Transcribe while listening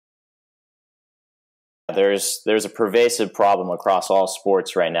There's a pervasive problem across all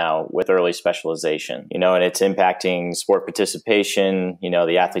sports right now with early specialization, and it's impacting sport participation,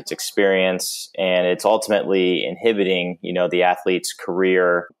 the athlete's experience, and it's ultimately inhibiting, the athlete's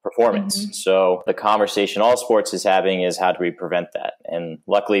career performance. Mm-hmm. So the conversation all sports is having is how do we prevent that? And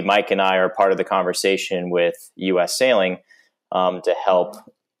luckily, Mike and I are part of the conversation with U.S. Sailing to help,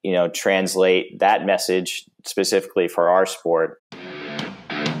 translate that message specifically for our sport.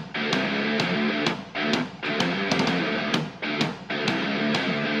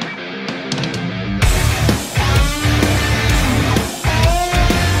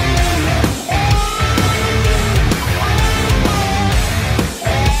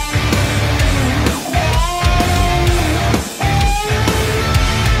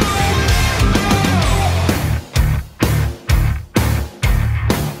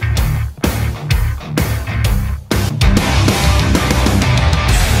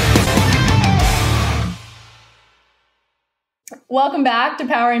 Welcome back to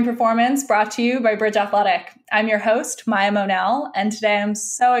Powering Performance, brought to you by Bridge Athletic. I'm your host, Maya Monell, and today I'm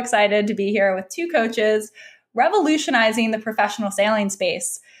so excited to be here with two coaches revolutionizing the professional sailing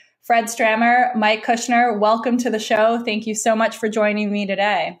space. Fred Strammer, Mike Kuschner, welcome to the show. Thank you so much for joining me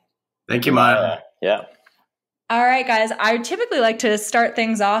today. Thank you, Maya. Yeah. All right, guys, I typically like to start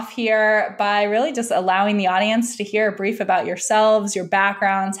things off here by really just allowing the audience to hear a brief about yourselves, your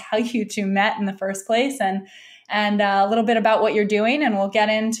backgrounds, how you two met in the first place, and a little bit about what you're doing, and we'll get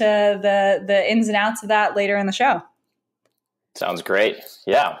into the ins and outs of that later in the show. Sounds great.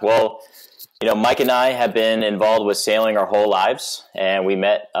 Yeah. Well, Mike and I have been involved with sailing our whole lives, and we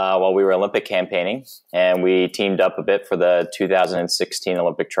met while we were Olympic campaigning, and we teamed up a bit for the 2016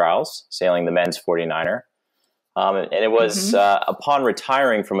 Olympic trials, sailing the men's 49er. And it was upon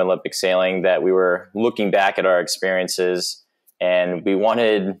retiring from Olympic sailing that we were looking back at our experiences, and we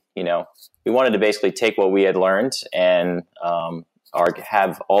wanted to basically take what we had learned and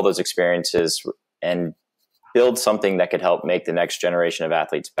have all those experiences and build something that could help make the next generation of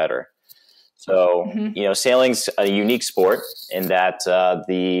athletes better. So, sailing's a unique sport in that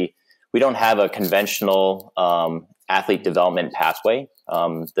we don't have a conventional athlete development pathway.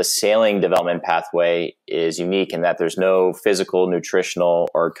 The sailing development pathway is unique in that there's no physical, nutritional,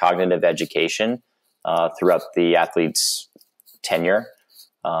 or cognitive education throughout the athlete's tenure.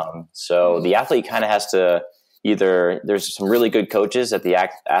 So the athlete kind of has to there's some really good coaches that the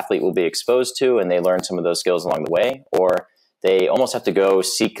athlete will be exposed to, and they learn some of those skills along the way, or they almost have to go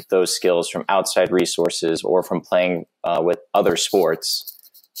seek those skills from outside resources or from playing with other sports.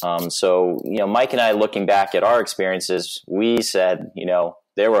 So, Mike and I, looking back at our experiences, we said,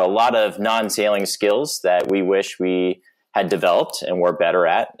 there were a lot of non-sailing skills that we wish we had developed and were better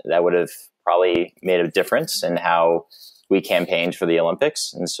at that would have probably made a difference in how we campaigned for the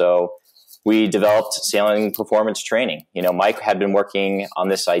Olympics. And so we developed sailing performance training. Mike had been working on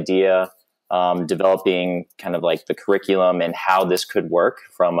this idea, developing kind of like the curriculum and how this could work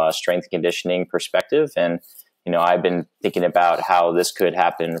from a strength and conditioning perspective. And, I've been thinking about how this could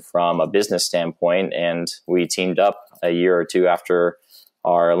happen from a business standpoint. And we teamed up a year or two after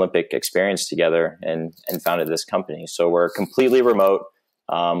our Olympic experience together and founded this company. So we're completely remote.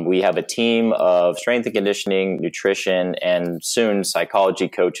 We have a team of strength and conditioning, nutrition, and soon psychology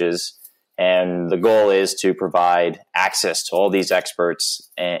coaches. And the goal is to provide access to all these experts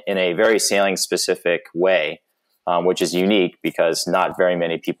in a very sailing specific way, which is unique because not very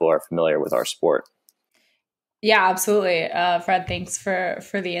many people are familiar with our sport. Yeah, absolutely. Fred, thanks for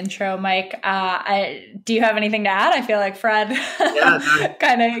the intro. Mike, do you have anything to add? I feel like Fred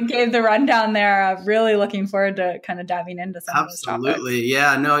kind of gave the rundown there. Really looking forward to kind of diving into some of those topics. Absolutely.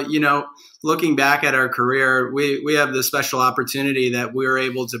 Yeah, no, looking back at our career, we have the special opportunity that we're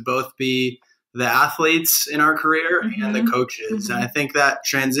able to both be the athletes in our career and the coaches. And I think that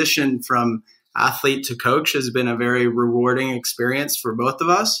transition from athlete to coach has been a very rewarding experience for both of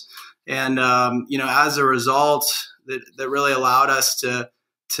us. And, as a result, that really allowed us to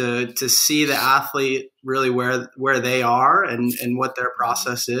see the athlete really where they are and what their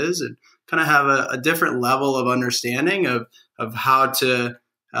process is, and kind of have a different level of understanding of how to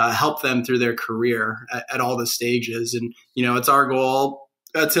help them through their career at all the stages. And, it's our goal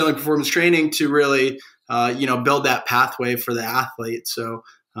at Sailing Performance Training to really, build that pathway for the athlete. So,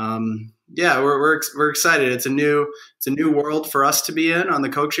 we're excited. It's a new world for us to be in on the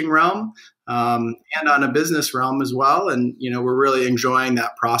coaching realm, and on a business realm as well. And, we're really enjoying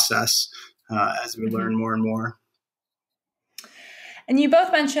that process as we learn more and more. And you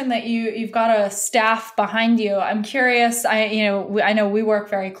both mentioned that you've got a staff behind you. I'm curious. I know we work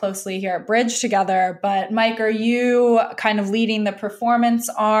very closely here at Bridge together. But Mike, are you kind of leading the performance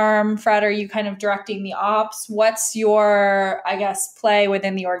arm? Fred, are you kind of directing the ops? What's your, I guess, play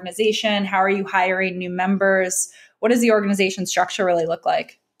within the organization? How are you hiring new members? What does the organization structure really look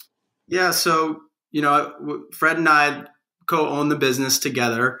like? Yeah, so Fred and I co-own the business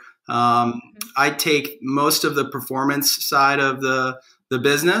together. I take most of the performance side of the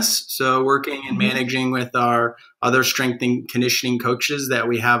business. So working and managing with our other strength and conditioning coaches that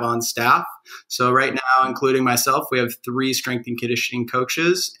we have on staff. So right now, including myself, we have 3 strength and conditioning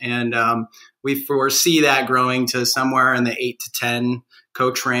coaches, and we foresee that growing to somewhere in the 8 to 10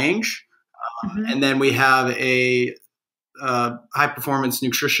 coach range. And then we have a high performance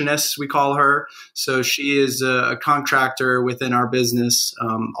nutritionist, we call her. So she is a contractor within our business.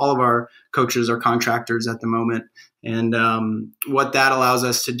 All of our coaches are contractors at the moment. And what that allows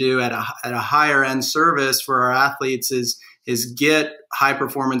us to do at a higher end service for our athletes is get high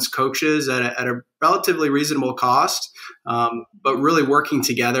performance coaches at a relatively reasonable cost, but really working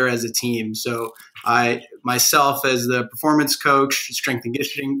together as a team. So I myself as the performance coach, strength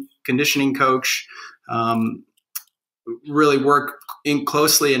and conditioning coach, really work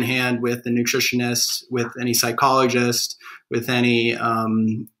closely in hand with the nutritionist, with any psychologist, with any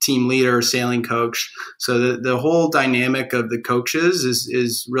team leader, sailing coach. So the whole dynamic of the coaches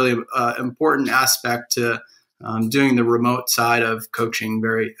is really an important aspect to doing the remote side of coaching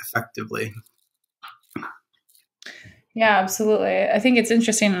very effectively. Yeah, absolutely. I think it's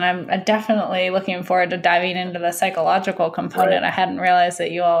interesting, and I'm definitely looking forward to diving into the psychological component. Right. I hadn't realized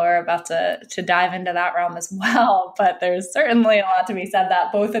that you all were about to dive into that realm as well, but there's certainly a lot to be said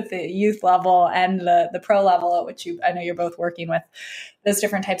that both at the youth level and the pro level, at which I know you're both working with those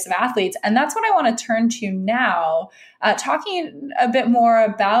different types of athletes. And that's what I want to turn to now, talking a bit more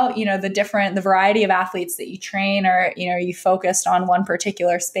about, the variety of athletes that you train, or, are you focused on one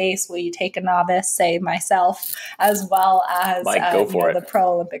particular space? Will you take a novice, say myself, as well as the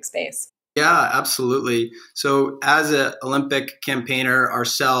pro Olympic space? Yeah, absolutely. So as an Olympic campaigner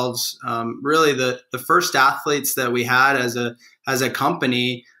ourselves, really the first athletes that we had as a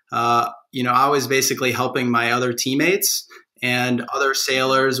company, I was basically helping my other teammates and other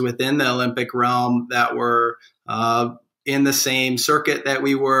sailors within the Olympic realm that were in the same circuit that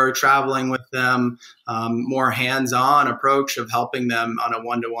we were, traveling with them, more hands-on approach of helping them on a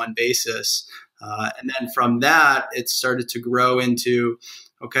one-to-one basis. And then from that, it started to grow into,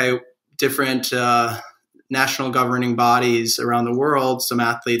 different national governing bodies around the world. Some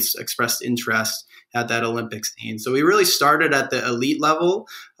athletes expressed interest at that Olympic scene. So we really started at the elite level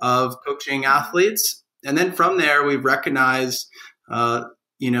of coaching athletes. And then from there, we've recognized,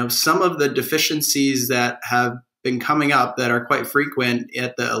 some of the deficiencies that have been coming up that are quite frequent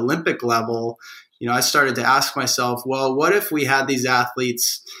at the Olympic level. I started to ask myself, well, what if we had these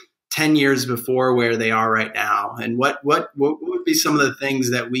athletes 10 years before where they are right now? And what would be some of the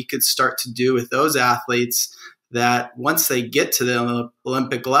things that we could start to do with those athletes that once they get to the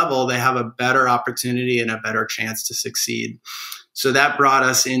Olympic level, they have a better opportunity and a better chance to succeed? So that brought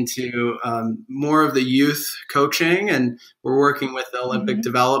us into more of the youth coaching, and we're working with the Olympic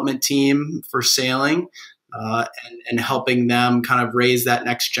development team for sailing and helping them kind of raise that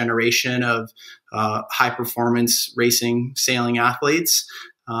next generation of high performance racing sailing athletes.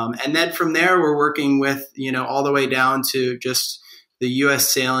 And then from there, we're working with, all the way down to just the U.S.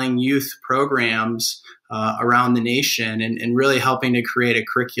 sailing youth programs around the nation, and really helping to create a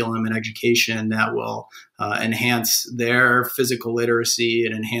curriculum and education that will enhance their physical literacy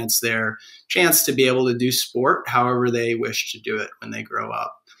and enhance their chance to be able to do sport however they wish to do it when they grow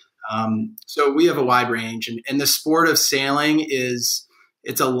up. So we have a wide range, and the sport of sailing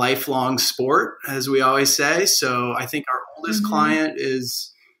it's a lifelong sport, as we always say. So I think our oldest client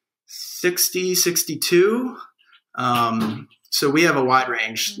is 60, 62. So we have a wide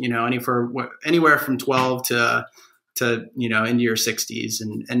range, anywhere from 12 to into your 60s.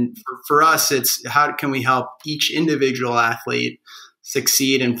 And for us, it's how can we help each individual athlete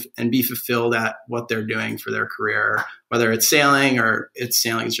succeed and be fulfilled at what they're doing for their career, whether it's sailing or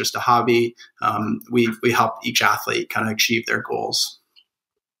sailing is just a hobby. We help each athlete kind of achieve their goals.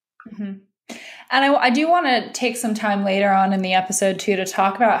 Mm-hmm. And I do want to take some time later on in the episode too to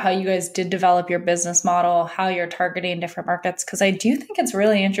talk about how you guys did develop your business model, how you're targeting different markets, because I do think it's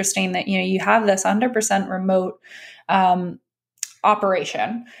really interesting that you have this 100% remote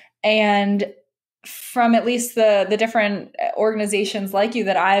operation, and from at least the different organizations like you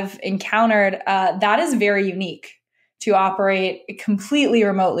that I've encountered, that is very unique to operate completely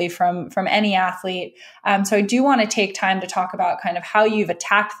remotely from any athlete. So I do want to take time to talk about kind of how you've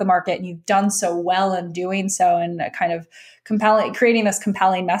attacked the market, and you've done so well in doing so, and kind of creating this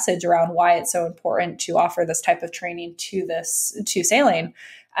compelling message around why it's so important to offer this type of training to sailing.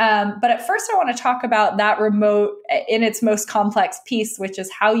 But at first I want to talk about that remote in its most complex piece, which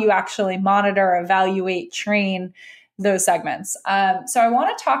is how you actually monitor, evaluate, train those segments. So I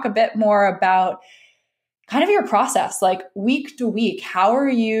want to talk a bit more about kind of your process, like week to week. How are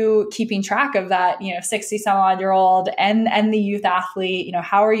you keeping track of that, 60 some odd year old and the youth athlete?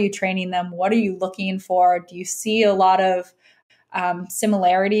 How are you training them? What are you looking for? Do you see a lot of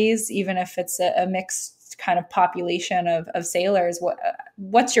similarities, even if it's a mixed kind of population of sailors?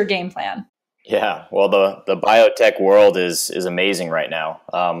 What's your game plan? Yeah, well, the biotech world is amazing right now.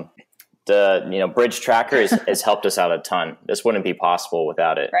 The Bridge Tracker has helped us out a ton. This wouldn't be possible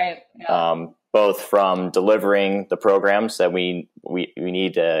without it. Right. Yeah. Both from delivering the programs that we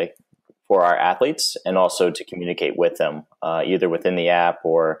need for our athletes, and also to communicate with them, either within the app,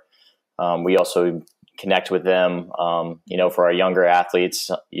 or we also connect with them, for our younger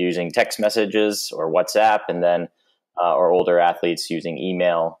athletes using text messages or WhatsApp, and then our older athletes using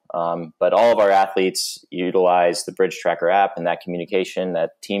email. But all of our athletes utilize the Bridge Tracker app and that communication,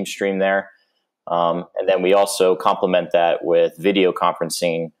 that team stream there. And then we also complement that with video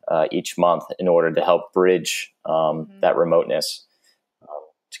conferencing each month in order to help bridge that remoteness,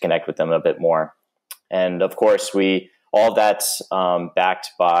 to connect with them a bit more. And of course, all of that's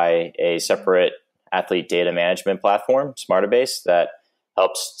backed by a separate athlete data management platform, Smartabase, that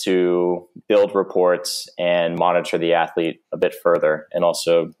helps to build reports and monitor the athlete a bit further. And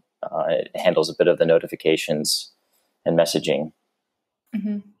also it handles a bit of the notifications and messaging.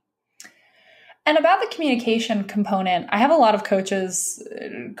 Mm-hmm. And about the communication component, I have a lot of coaches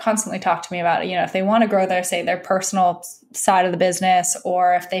constantly talk to me about, if they want to grow their personal side of the business,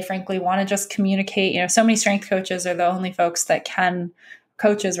 or if they frankly want to just communicate. So many strength coaches are the only coaches that can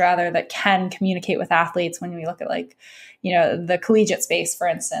communicate with athletes when we look at the collegiate space, for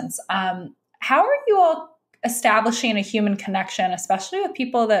instance. How are you all establishing a human connection, especially with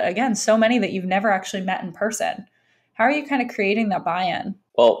people that, again, so many that you've never actually met in person? How are you kind of creating that buy-in?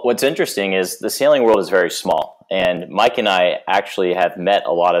 Well, what's interesting is the sailing world is very small, and Mike and I actually have met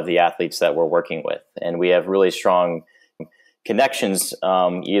a lot of the athletes that we're working with, and we have really strong connections,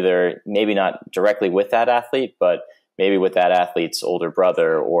 either maybe not directly with that athlete, but maybe with that athlete's older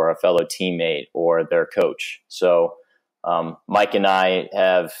brother or a fellow teammate or their coach. So Mike and I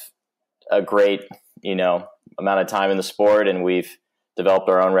have a great, amount of time in the sport, and we've developed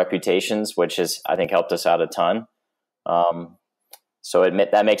our own reputations, which has, I think, helped us out a ton. So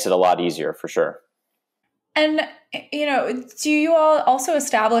that makes it a lot easier for sure. And, do you all also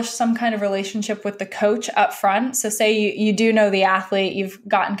establish some kind of relationship with the coach up front? So say you do know the athlete, you've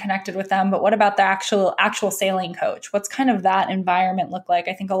gotten connected with them, but what about the actual sailing coach? What's kind of that environment look like?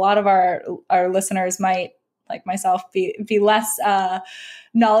 I think a lot of our listeners might, like myself, be less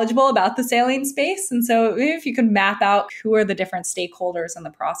knowledgeable about the sailing space. And so if you can map out who are the different stakeholders in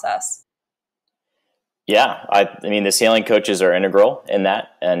the process. Yeah, I mean, the sailing coaches are integral in that,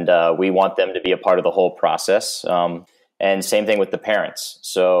 and we want them to be a part of the whole process. And same thing with the parents.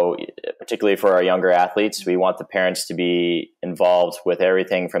 So particularly for our younger athletes, we want the parents to be involved with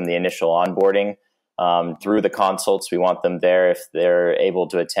everything from the initial onboarding through the consults. We want them there if they're able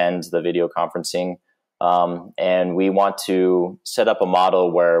to attend the video conferencing. And we want to set up a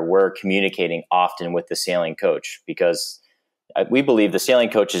model where we're communicating often with the sailing coach, because we believe the sailing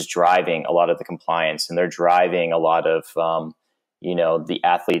coach is driving a lot of the compliance, and they're driving a lot of, the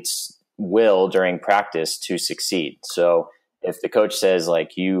athlete's will during practice to succeed. So if the coach says,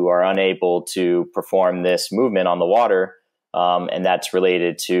 you are unable to perform this movement on the water, and that's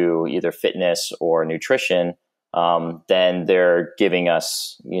related to either fitness or nutrition, then they're giving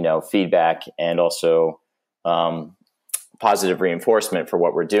us, feedback and also positive reinforcement for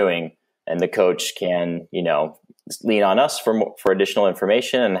what we're doing. And the coach can, lean on us for additional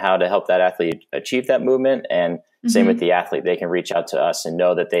information and how to help that athlete achieve that movement. And same with the athlete, they can reach out to us and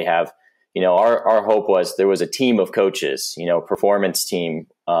know that they have, our hope was there was a team of coaches, performance team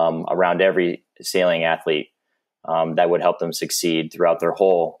around every sailing athlete that would help them succeed throughout their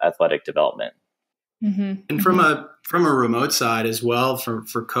whole athletic development. Mm-hmm. And from a remote side as well,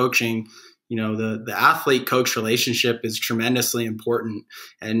 for coaching, the athlete coach relationship is tremendously important,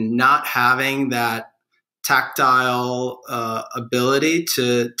 and not having that tactile ability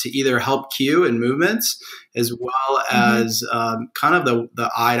to either help cue in movements, as well as kind of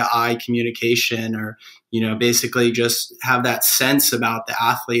the eye-to-eye communication, or basically just have that sense about the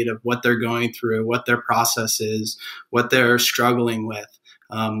athlete of what they're going through, what their process is, what they're struggling with.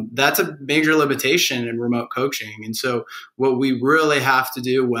 That's a major limitation in remote coaching. And so what we really have to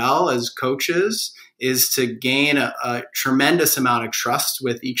do well as coaches is to gain a tremendous amount of trust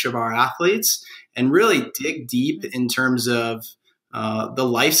with each of our athletes and really dig deep in terms of the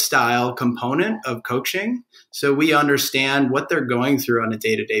lifestyle component of coaching, so we understand what they're going through on a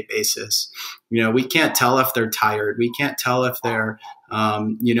day-to-day basis. We can't tell if they're tired. We can't tell if they're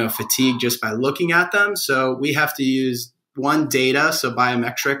fatigued just by looking at them. So we have to use data, so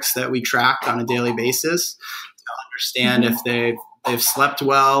biometrics that we track on a daily basis to understand if they've slept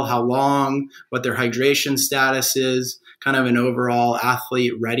well, how long, what their hydration status is, kind of an overall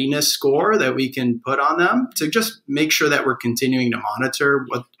athlete readiness score that we can put on them to just make sure that we're continuing to monitor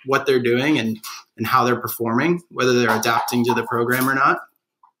what they're doing and how they're performing, whether they're adapting to the program or not.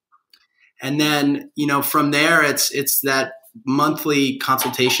 And then, from there, it's that monthly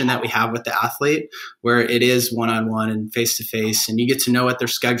consultation that we have with the athlete, where it is one-on-one and face-to-face, and you get to know what their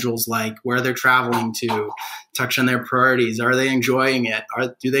schedule's like, where they're traveling to, touch on their priorities. Are they enjoying it?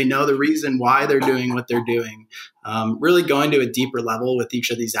 Do they know the reason why they're doing what they're doing? Really going to a deeper level with each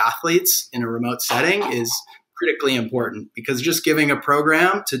of these athletes in a remote setting is critically important, because just giving a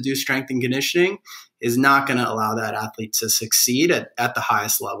program to do strength and conditioning is not going to allow that athlete to succeed at the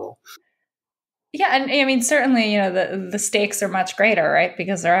highest level. Yeah. And I mean, certainly, the stakes are much greater, right?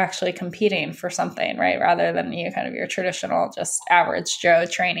 Because they're actually competing for something, right? Rather than kind of your traditional, just average Joe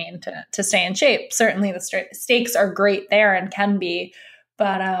training to stay in shape. Certainly the stakes are great there and can be.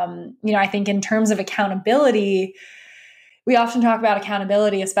 But, I think in terms of accountability, we often talk about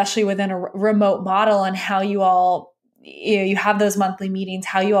accountability, especially within a remote model, and how you all, you have those monthly meetings,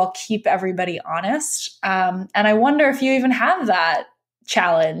 how you all keep everybody honest. And I wonder if you even have that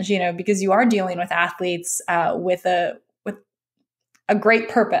challenge, because you are dealing with athletes with a great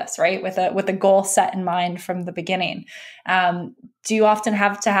purpose, right? With a goal set in mind from the beginning. Do you often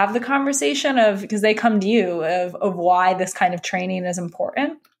have to have the conversation because they come to you of why this kind of training is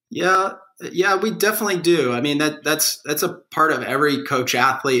important? Yeah, we definitely do. I mean, that's a part of every coach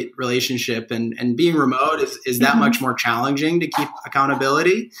athlete relationship, and being remote is that much more challenging to keep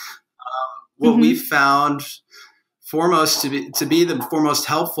accountability. What we've found foremost to be the foremost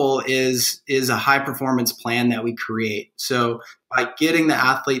helpful is a high performance plan that we create. So by getting the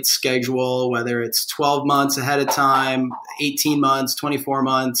athlete's schedule, whether it's 12 months ahead of time, 18 months, 24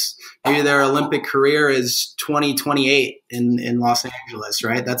 months, maybe their Olympic career is 2028 in Los Angeles,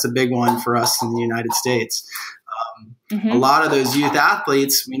 right? That's a big one for us in the United States. A lot of those youth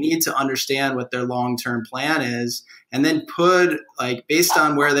athletes, we need to understand what their long-term plan is, and then put, based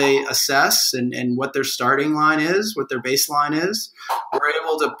on where they assess and what their starting line is, what their baseline is, we're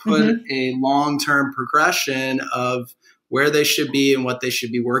able to put a long-term progression of where they should be and what they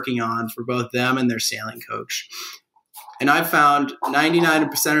should be working on for both them and their sailing coach. And I've found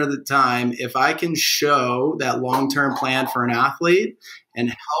 99% of the time, if I can show that long-term plan for an athlete and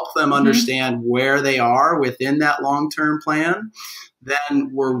help them understand where they are within that long-term plan,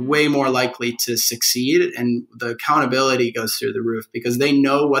 then we're way more likely to succeed. And the accountability goes through the roof because they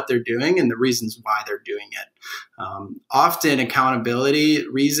know what they're doing and the reasons why they're doing it. Often accountability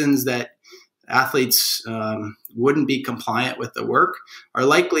reasons that athletes wouldn't be compliant with the work are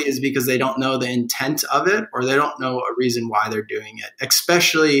likely is because they don't know the intent of it, or they don't know a reason why they're doing it,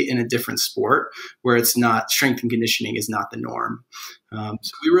 especially in a different sport where it's not, strength and conditioning is not the norm.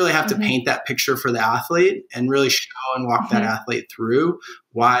 So we really have to paint that picture for the athlete and really show and walk that athlete through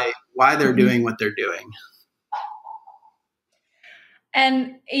why they're doing what they're doing.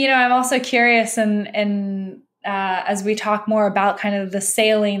 And, I'm also curious, and as we talk more about kind of the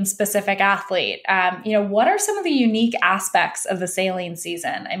sailing specific athlete, what are some of the unique aspects of the sailing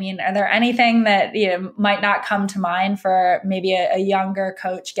season? I mean, are there anything that might not come to mind for maybe a younger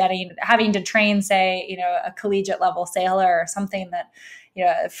coach having to train, say, a collegiate level sailor or something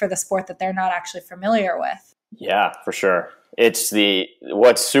that, for the sport that they're not actually familiar with? Yeah, for sure.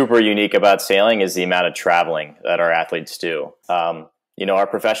 What's super unique about sailing is the amount of traveling that our athletes do. Our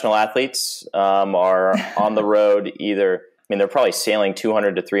professional athletes are on the road they're probably sailing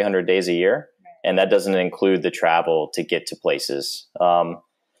 200 to 300 days a year, and that doesn't include the travel to get to places.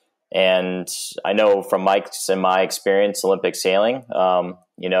 And I know from my experience, Olympic sailing,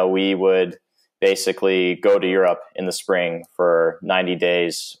 we would basically go to Europe in the spring for 90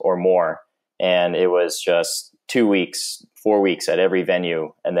 days or more, and it was just 2 weeks, 4 weeks at every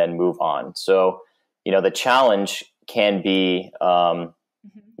venue and then move on. So the challenge can be,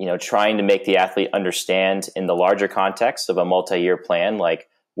 trying to make the athlete understand in the larger context of a multi-year plan, like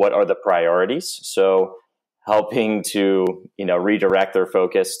what are the priorities. So helping to, redirect their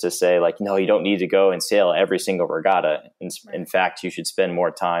focus to say like, no, you don't need to go and sail every single regatta. In fact, you should spend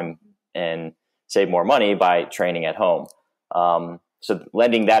more time and save more money by training at home. So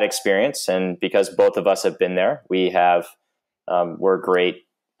lending that experience, and because both of us have been there, we're great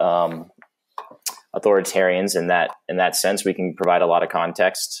authoritarians in that sense. We can provide a lot of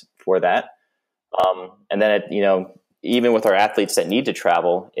context for that. And then, even with our athletes that need to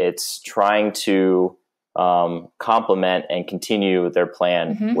travel, it's trying to complement and continue their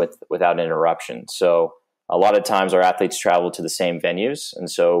plan without interruption. So a lot of times our athletes travel to the same venues. And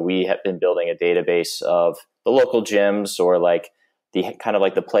so we have been building a database of the local gyms, or like the kind of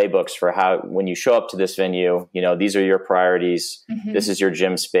like the playbooks for how, when you show up to this venue, these are your priorities. This is your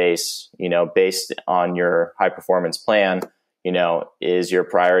gym space, based on your high performance plan. Is your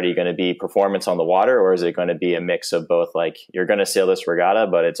priority going to be performance on the water, or is it going to be a mix of both? Like, you're going to sail this regatta,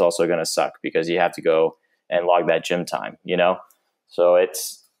 but it's also going to suck because you have to go and log that gym time, So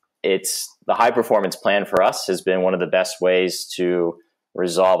it's the high performance plan for us has been one of the best ways to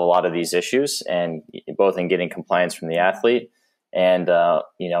resolve a lot of these issues, and both in getting compliance from the athlete and,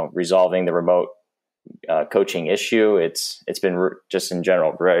 resolving the remote coaching issue. It's been just in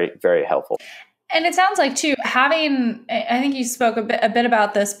general very, very helpful. And it sounds like too, I think you spoke a bit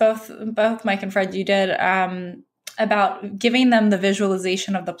about this, both Mike and Fred, you did, about giving them the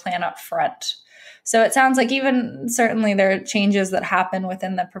visualization of the plan up front. So it sounds like even certainly there are changes that happen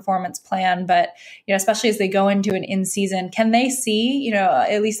within the performance plan, but especially as they go into an in-season, can they see,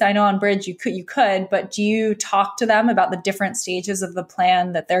 at least I know on Bridge you could, but do you talk to them about the different stages of the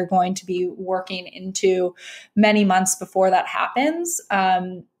plan that they're going to be working into many months before that happens?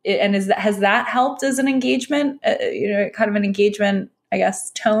 And has that helped as an engagement, kind of an engagement, I guess,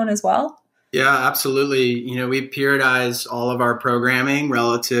 tone as well? Yeah, absolutely. We periodize all of our programming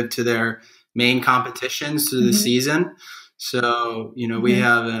relative to their main competitions through the season. So, we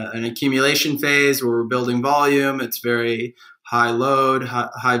have an accumulation phase where we're building volume. It's very high load,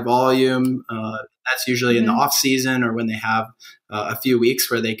 high volume. That's usually in the off season, or when they have a few weeks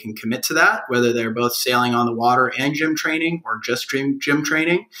where they can commit to that, whether they're both sailing on the water and gym training, or just gym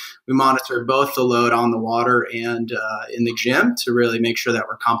training. We monitor both the load on the water and in the gym to really make sure that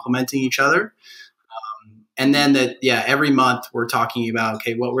we're complementing each other. And then every month we're talking about,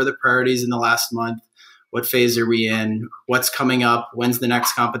 okay, what were the priorities in the last month? What phase are we in? What's coming up? When's the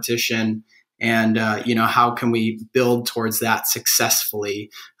next competition? And, how can we build towards that successfully?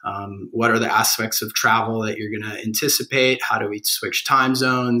 What are the aspects of travel that you're going to anticipate? How do we switch time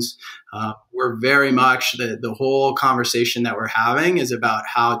zones? We're very much, the whole conversation that we're having is about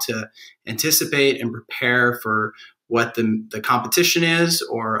how to anticipate and prepare for what the competition is,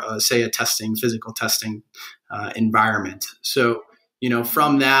 or say a physical testing environment. So,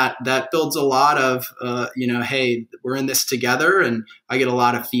 from that builds a lot of, hey, we're in this together. And I get a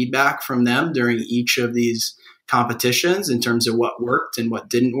lot of feedback from them during each of these competitions in terms of what worked and what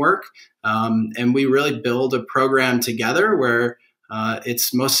didn't work. And we really build a program together where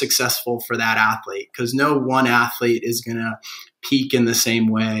it's most successful for that athlete, because no one athlete is going to peak in the same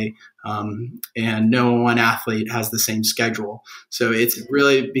way. And no one athlete has the same schedule. So it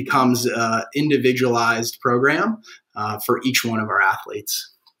really becomes an individualized program for each one of our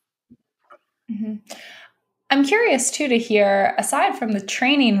athletes. I'm curious too to hear, aside from the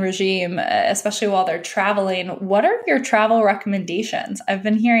training regime, especially while they're traveling, what are your travel recommendations? I've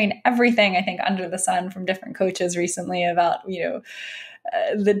been hearing everything, I think, under the sun from different coaches recently about,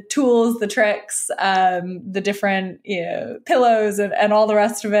 the tools, the tricks, the different pillows and all the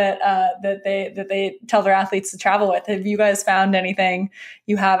rest of it that they tell their athletes to travel with. Have you guys found anything?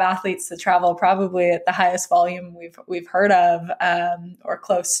 You have athletes that travel probably at the highest volume we've heard of, or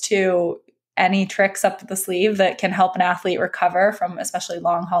close to. Any tricks up the sleeve that can help an athlete recover from especially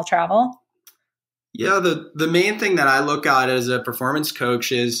long haul travel? Yeah, the main thing that I look at as a performance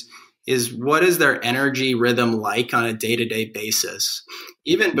coach is what is their energy rhythm like on a day-to-day basis?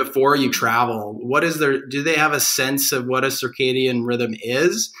 Even before you travel, do they have a sense of what a circadian rhythm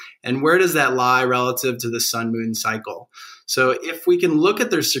is? And where does that lie relative to the sun-moon cycle? So if we can look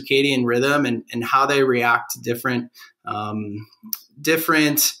at their circadian rhythm and how they react to different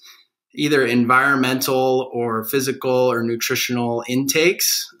either environmental or physical or nutritional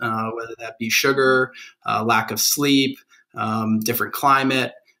intakes, whether that be sugar, lack of sleep, different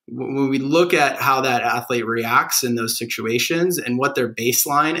climate, when we look at how that athlete reacts in those situations and what their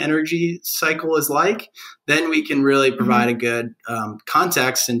baseline energy cycle is like, then we can really provide a good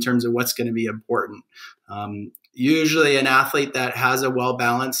context in terms of what's going to be important. Usually an athlete that has a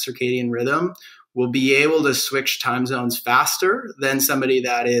well-balanced circadian rhythm will be able to switch time zones faster than somebody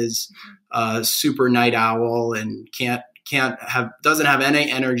that is a super night owl and doesn't have any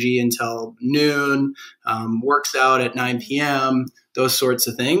energy until noon, works out at 9 p.m., those sorts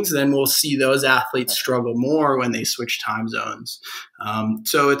of things. Then we'll see those athletes struggle more when they switch time zones.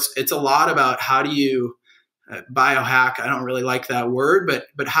 So it's a lot about how do you biohack. I don't really like that word,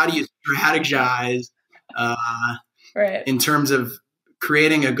 but how do you strategize in terms of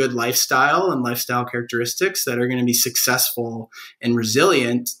creating a good lifestyle and lifestyle characteristics that are going to be successful and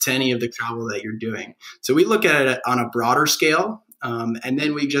resilient to any of the travel that you're doing. So we look at it on a broader scale, and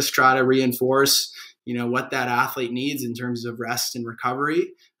then we just try to reinforce, what that athlete needs in terms of rest and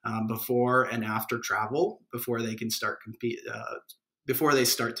recovery before and after travel, before they can start before they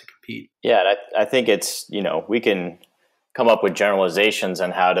start to compete. Yeah, I think it's, we can come up with generalizations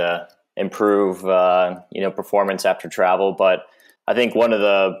on how to improve, performance after travel, but I think one of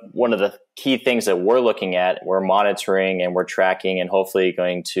the key things that we're looking at, we're monitoring and we're tracking and hopefully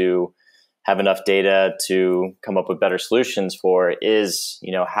going to have enough data to come up with better solutions for is,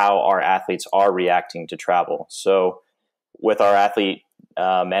 how our athletes are reacting to travel. So with our athlete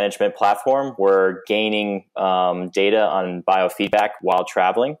management platform, we're gaining data on biofeedback while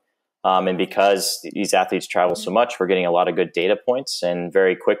traveling. And because these athletes travel so much, we're getting a lot of good data points, and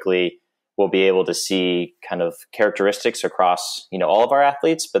very quickly we'll be able to see kind of characteristics across, all of our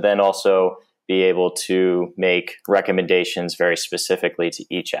athletes, but then also be able to make recommendations very specifically to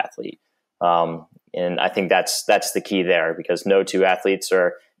each athlete. And I think that's the key there, because no two athletes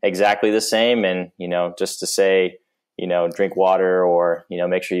are exactly the same. And, just to say, drink water or,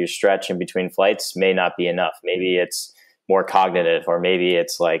 make sure you stretch in between flights may not be enough. Maybe it's more cognitive, or maybe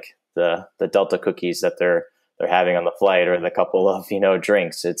it's like the Delta cookies that they're having on the flight, or the couple of,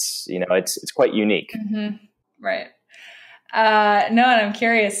 drinks. It's, it's quite unique. Mm-hmm. Right. And I'm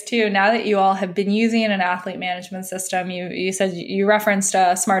curious too, now that you all have been using an athlete management system, you said you referenced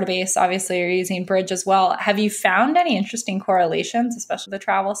Smartabase, obviously you're using Bridge as well. Have you found any interesting correlations, especially the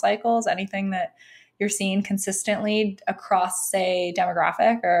travel cycles, anything that you're seeing consistently across, say,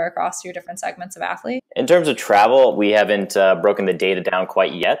 demographic or across your different segments of athletes? In terms of travel, we haven't broken the data down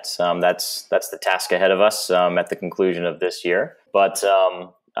quite yet. That's the task ahead of us at the conclusion of this year. But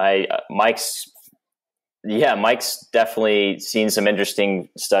Mike's definitely seen some interesting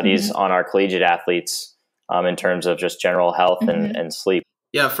studies on our collegiate athletes in terms of just general health and sleep.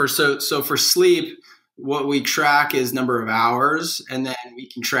 Yeah, for sleep, what we track is number of hours, and then we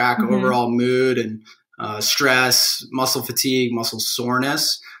can track overall mood and stress, muscle fatigue, muscle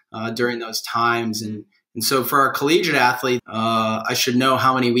soreness during those times. And so for our collegiate athlete, I should know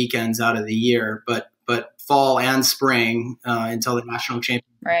how many weekends out of the year, but fall and spring until the national championship.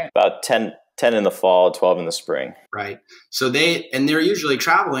 Right. About 10 in the fall, 12 in the spring. Right. So they're usually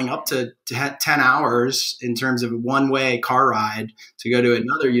traveling up to 10 hours in terms of a one-way car ride to go to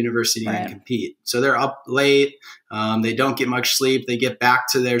another university and compete. So they're up late. They don't get much sleep. They get back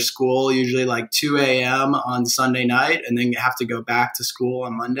to their school usually like 2 a.m. on Sunday night, and then have to go back to school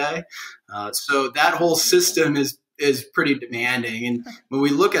on Monday. So that whole system is pretty demanding. And when we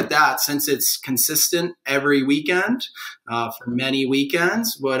look at that, since it's consistent every weekend for many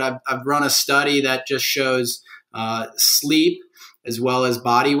weekends, I've run a study that just shows sleep as well as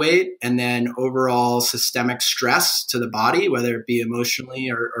body weight, and then overall systemic stress to the body, whether it be emotionally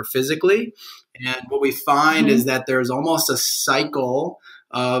or physically. And what we find is that there's almost a cycle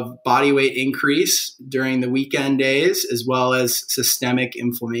of body weight increase during the weekend days, as well as systemic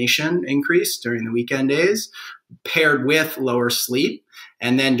inflammation increase during the weekend days, paired with lower sleep.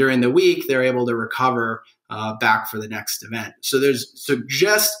 And then during the week, they're able to recover back for the next event. So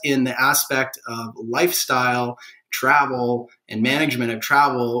just in the aspect of lifestyle, travel, and management of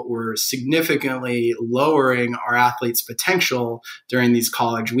travel, we're significantly lowering our athletes' potential during these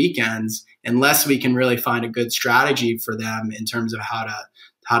college weekends, unless we can really find a good strategy for them in terms of how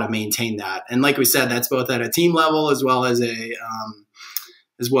to maintain that. And like we said, that's both at a team level as well as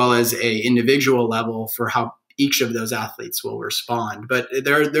a individual level for how each of those athletes will respond. But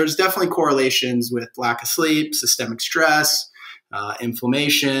there's definitely correlations with lack of sleep, systemic stress,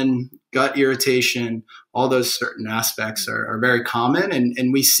 inflammation, gut irritation. All those certain aspects are very common,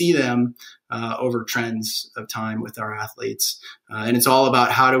 and we see them over trends of time with our athletes. And it's all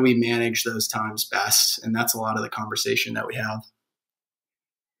about how do we manage those times best. And that's a lot of the conversation that we have.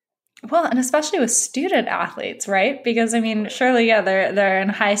 Well, and especially with student athletes, right? Because I mean, surely, yeah, they're in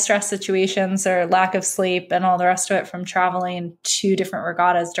high stress situations or lack of sleep and all the rest of it from traveling to different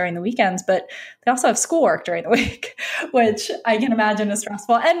regattas during the weekends, but they also have schoolwork during the week, which I can imagine is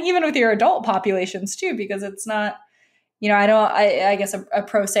stressful. And even with your adult populations too, because it's not, I guess a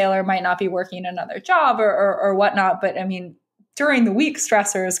pro sailor might not be working another job or whatnot, but I mean, during the week,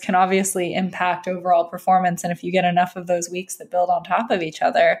 stressors can obviously impact overall performance. And if you get enough of those weeks that build on top of each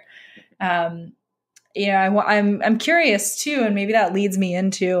other, um, I'm curious too, and maybe that leads me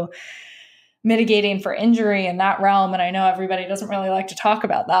into mitigating for injury in that realm. And I know everybody doesn't really like to talk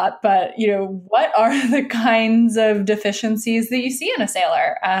about that, but what are the kinds of deficiencies that you see in a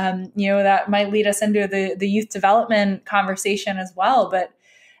sailor? That might lead us into the youth development conversation as well. But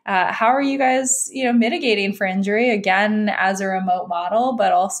how are you guys, mitigating for injury again as a remote model,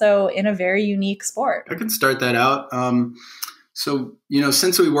 but also in a very unique sport? I could start that out. So,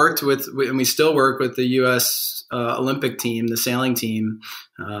 since we worked with, and we still work with the U.S. Olympic team, the sailing team,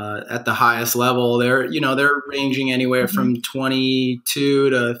 at the highest level, they're ranging anywhere from 22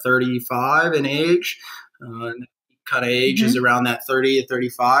 to 35 in age. Kind of age is around that 30 to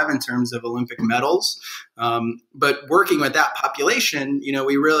 35 in terms of Olympic medals. But working with that population,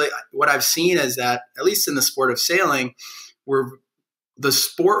 what I've seen is that, at least in the sport of sailing, the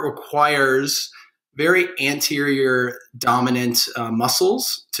sport requires very anterior dominant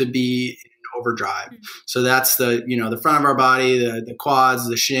muscles to be in overdrive. So that's the front of our body, the quads,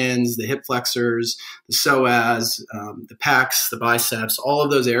 the shins, the hip flexors, the psoas, the pecs, the biceps. All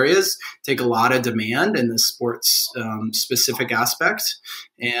of those areas take a lot of demand in the sports specific aspect.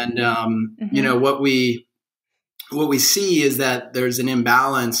 And what we see is that there's an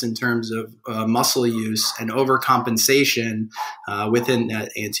imbalance in terms of muscle use and overcompensation within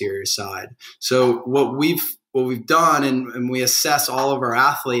that anterior side. So what we've done, and we assess all of our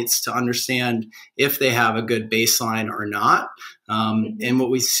athletes to understand if they have a good baseline or not. And what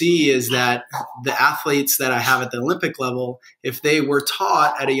we see is that the athletes that I have at the Olympic level, if they were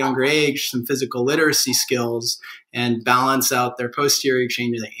taught at a younger age some physical literacy skills and balance out their posterior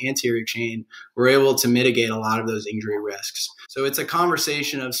chain to the anterior chain, we're able to mitigate a lot of those injury risks. So it's a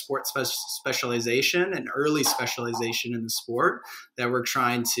conversation of sport specialization and early specialization in the sport that we're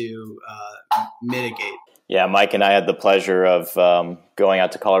trying to mitigate. Yeah, Mike and I had the pleasure of going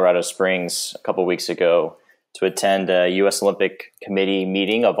out to Colorado Springs a couple of weeks ago to attend a U.S. Olympic Committee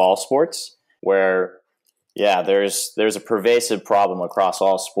meeting of all sports, where, there's a pervasive problem across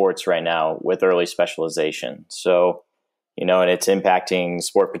all sports right now with early specialization. So, and it's impacting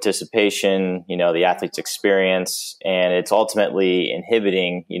sport participation, the athlete's experience, and it's ultimately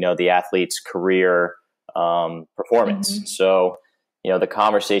inhibiting, the athlete's career performance. So, the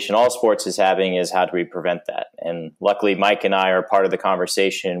conversation all sports is having is how do we prevent that? And luckily, Mike and I are part of the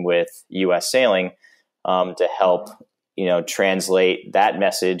conversation with U.S. Sailing to help, translate that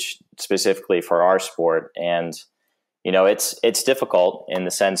message specifically for our sport. And, it's difficult in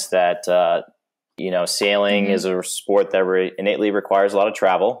the sense that, sailing is a sport that innately requires a lot of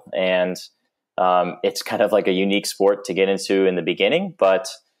travel. And it's kind of like a unique sport to get into in the beginning. But,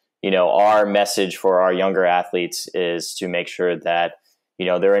 our message for our younger athletes is to make sure that,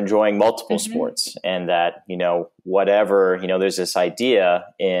 they're enjoying multiple sports, and that, whatever, there's this idea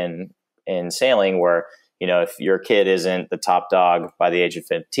in sailing where, if your kid isn't the top dog by the age of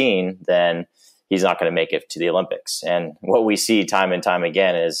 15, then he's not going to make it to the Olympics. And what we see time and time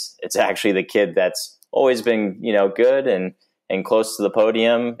again is it's actually the kid that's always been, good and close to the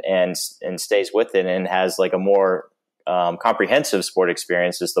podium and stays with it and has like a more comprehensive sport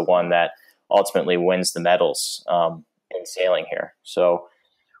experience is the one that ultimately wins the medals in sailing here. So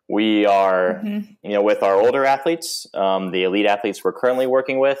we are, with our older athletes, the elite athletes we're currently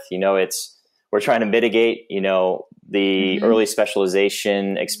working with, we're trying to mitigate, the early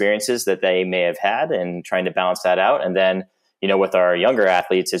specialization experiences that they may have had and trying to balance that out. And then, with our younger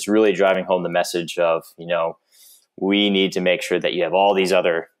athletes, it's really driving home the message of, we need to make sure that you have all these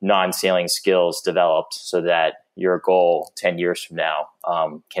other non-sailing skills developed so that your goal 10 years from now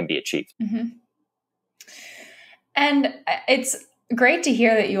can be achieved. And it's great to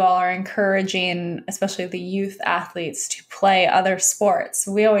hear that you all are encouraging, especially the youth athletes, to play other sports.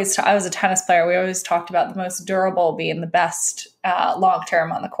 I was a tennis player. We always talked about the most durable being the best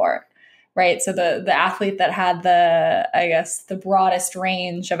long-term on the court, right? So the athlete that had the broadest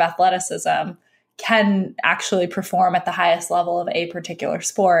range of athleticism can actually perform at the highest level of a particular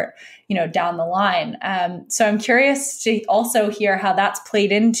sport, down the line. So I'm curious to also hear how that's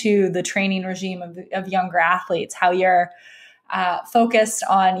played into the training regime of younger athletes, how you're focused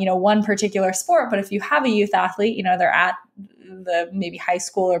on, one particular sport. But if you have a youth athlete, they're at the maybe high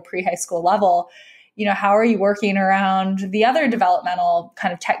school or pre-high school level, how are you working around the other developmental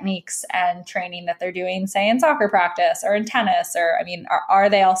kind of techniques and training that they're doing, say in soccer practice or in tennis, or, are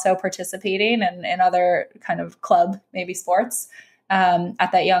they also participating in other kind of club, maybe sports,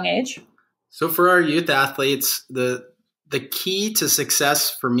 at that young age? So for our youth athletes, the key to success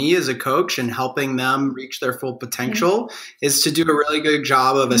for me as a coach and helping them reach their full potential is to do a really good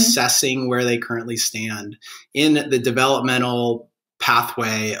job of assessing where they currently stand in the developmental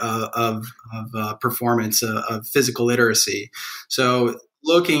pathway of performance, of physical literacy. So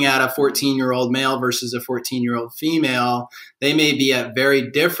looking at a 14-year-old male versus a 14-year-old female, they may be at very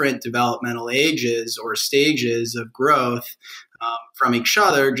different developmental ages or stages of growth from each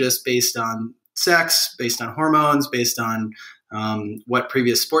other, just based on sex, based on hormones, based on what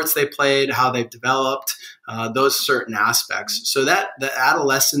previous sports they played, how they've developed, those certain aspects. So that the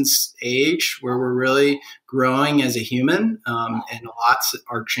adolescence age where we're really growing as a human and lots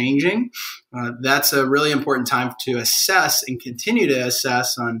are changing, that's a really important time to assess and continue to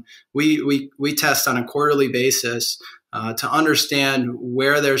assess on. We test on a quarterly basis to understand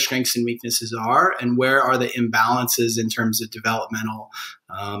where their strengths and weaknesses are and where are the imbalances in terms of developmental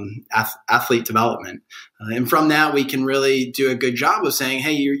athlete development. And from that, we can really do a good job of saying,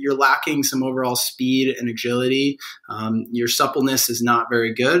 hey, you're lacking some overall speed and agility. Your suppleness is not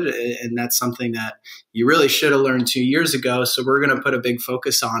very good. And that's something that you really should have learned 2 years ago. So we're going to put a big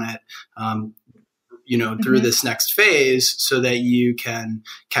focus on it. Through this next phase so that you can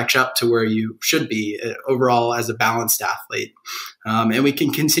catch up to where you should be overall as a balanced athlete. And we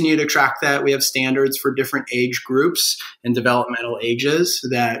can continue to track that. We have standards for different age groups and developmental ages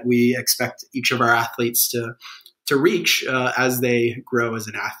that we expect each of our athletes to reach as they grow as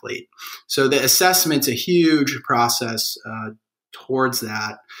an athlete. So the assessment's a huge process towards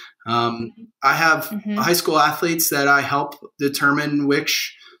that. I have high school athletes that I help determine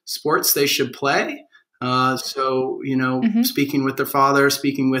which sports they should play. Speaking with their father,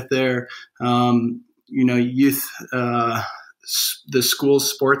 speaking with their, youth, the school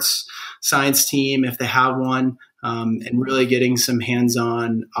sports science team, if they have one, and really getting some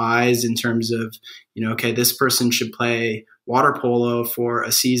hands-on eyes in terms of, okay, this person should play water polo for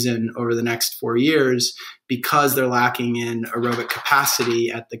a season over the next 4 years because they're lacking in aerobic capacity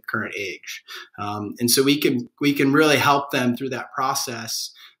at the current age. And so we can really help them through that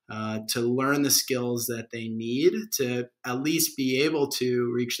process to learn the skills that they need to at least be able to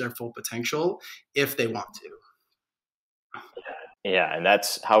reach their full potential if they want to. Yeah. And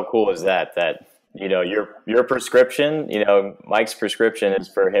that's how cool is that your prescription, Mike's prescription is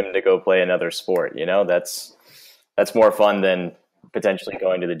for him to go play another sport. That's more fun than potentially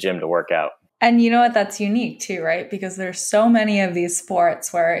going to the gym to work out. And you know what? That's unique too, right? Because there's so many of these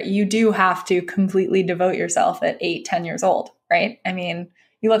sports where you do have to completely devote yourself at 8-10 years old, right?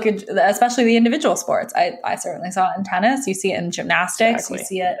 You look at, especially the individual sports. I certainly saw it in tennis. You see it in gymnastics. Exactly. You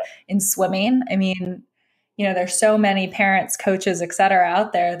see it in swimming. There's so many parents, coaches, et cetera,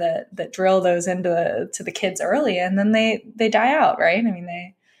 out there that drill those into the kids early, and then they die out, right?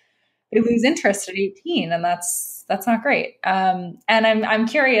 They lose interest at 18, and that's not great. And I'm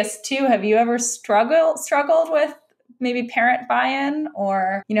curious too. Have you ever struggled with maybe parent buy-in,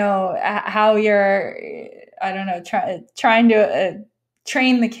 or how you're trying to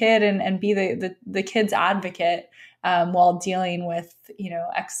train the kid and be the kid's advocate while dealing with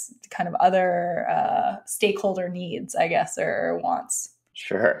kind of other stakeholder needs, I guess, or wants?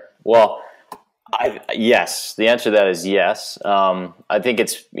 Sure. Well, yes. The answer to that is yes. I think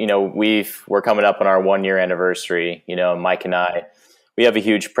it's we're coming up on our 1-year anniversary. Mike and I, we have a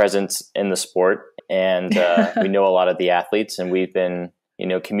huge presence in the sport, and we know a lot of the athletes, and we've been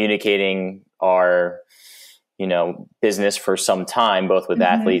communicating our business for some time, both with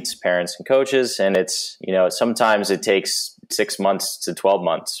athletes, parents, and coaches. And it's, sometimes it takes 6 months to 12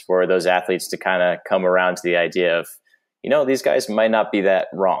 months for those athletes to kind of come around to the idea of, these guys might not be that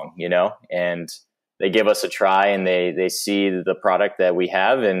wrong, and they give us a try, and they see the product that we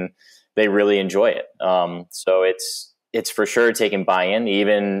have, and they really enjoy it. So it's for sure taking buy-in,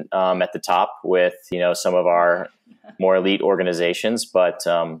 even at the top with, some of our more elite organizations, but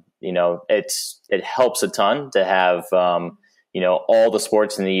it helps a ton to have all the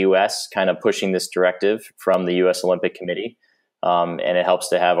sports in the U.S. kind of pushing this directive from the U.S. Olympic Committee, and it helps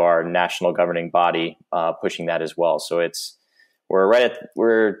to have our national governing body pushing that as well. So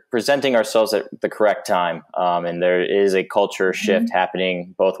we're presenting ourselves at the correct time, and there is a culture shift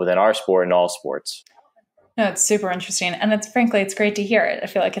happening both within our sport and all sports. No, it's super interesting, and it's great to hear it. I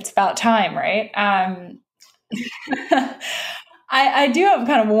feel like it's about time, right? I do have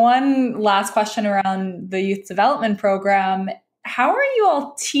kind of one last question around the youth development program. How are you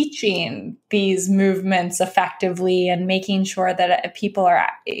all teaching these movements effectively and making sure that people are,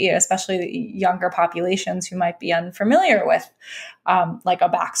 especially the younger populations who might be unfamiliar with like a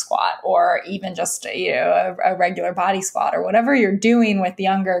back squat or even just a regular body squat or whatever you're doing with the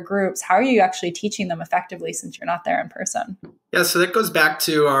younger groups? How are you actually teaching them effectively since you're not there in person? Yeah, so that goes back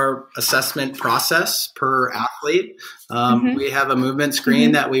to our assessment process per athlete. We have a movement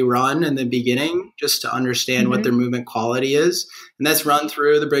screen that we run in the beginning just to understand what their movement quality is. And that's run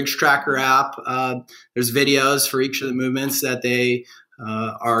through the Briggs Tracker app. There's videos for each of the movements that they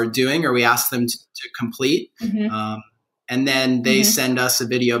are doing, or we ask them to complete. And then they send us a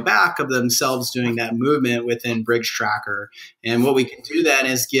video back of themselves doing that movement within Briggs Tracker. And what we can do then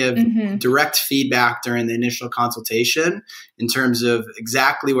is give direct feedback during the initial consultation in terms of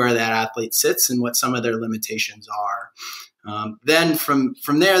exactly where that athlete sits and what some of their limitations are. Then from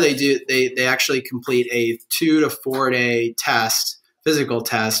there, they actually complete a 2 to 4 day physical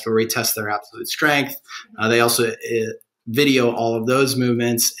test, where we test their absolute strength. They also video all of those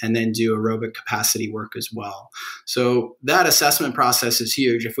movements and then do aerobic capacity work as well. So that assessment process is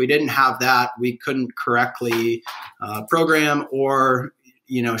huge. If we didn't have that, we couldn't correctly program or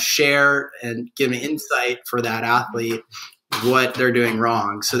share and give an insight for that athlete what they're doing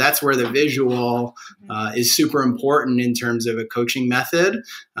wrong. So that's where the visual is super important in terms of a coaching method.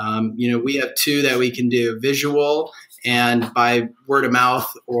 We have two that we can do: visual and by word of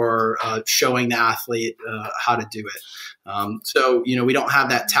mouth, or showing the athlete how to do it. So we don't have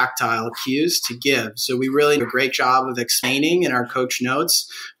that tactile cues to give. So we really do a great job of explaining in our coach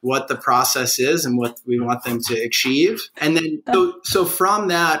notes what the process is and what we want them to achieve. And then so from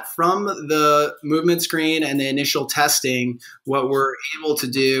the movement screen and the initial testing, what we're able to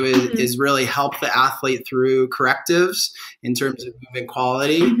do is really help the athlete through correctives in terms of movement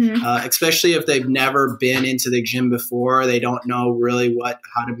quality, especially if they've never been into the gym before. They don't know really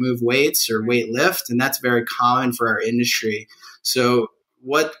how to move weights or weight lift, and that's very common for our industry. So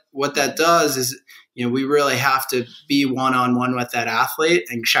what that does is, we really have to be one-on-one with that athlete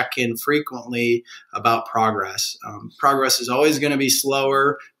and check in frequently about progress. Progress is always going to be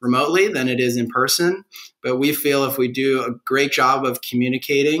slower remotely than it is in person, but we feel if we do a great job of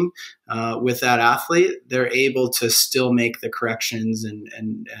communicating with that athlete, they're able to still make the corrections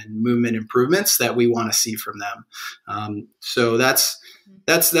and movement improvements that we want to see from them. So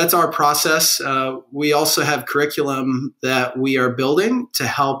that's our process. We also have curriculum that we are building to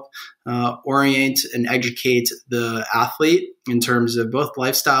help orient and educate the athlete in terms of both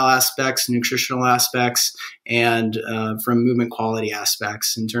lifestyle aspects, nutritional aspects, and from movement quality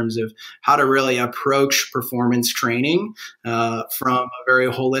aspects, in terms of how to really approach performance training from a very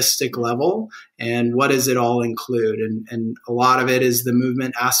holistic level, and what does it all include. And a lot of it is the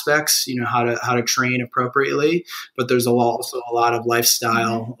movement aspects, how to train appropriately, but there's also a lot of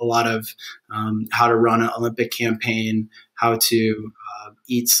lifestyle, a lot of how to run an Olympic campaign, how to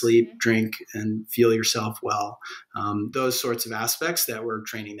eat, sleep, drink, and feel yourself well. Those sorts of aspects that we're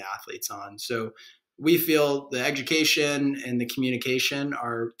training the athletes on. So we feel the education and the communication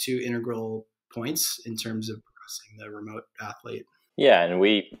are two integral points in terms of progressing the remote athlete. Yeah, and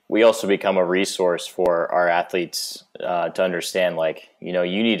we also become a resource for our athletes to understand,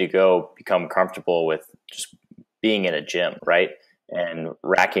 you need to go become comfortable with just being in a gym, right? And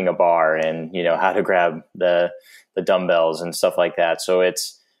racking a bar, and how to grab the dumbbells and stuff like that. So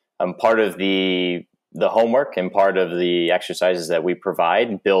it's part of the homework and part of the exercises that we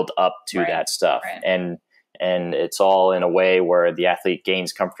provide build up to that stuff. Right. And it's all in a way where the athlete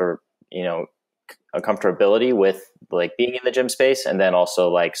gains a comfortability with being in the gym space, and then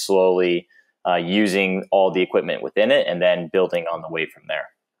also slowly using all the equipment within it, and then building on the way from there.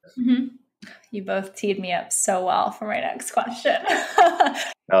 Mm-hmm. You both teed me up so well for my next question.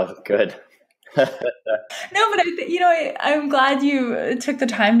 Oh, good. No, but I'm glad you took the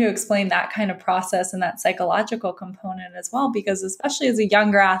time to explain that kind of process and that psychological component as well, because especially as a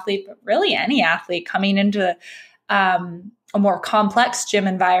younger athlete, but really any athlete coming into a more complex gym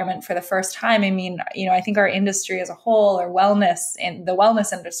environment for the first time. I think our industry as a whole, or the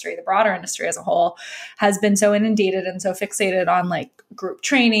wellness industry, the broader industry as a whole, has been so inundated and so fixated on group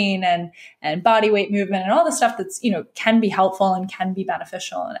training and body weight movement and all the stuff that's, can be helpful and can be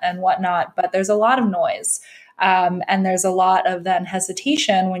beneficial and whatnot. But there's a lot of noise. And there's a lot of then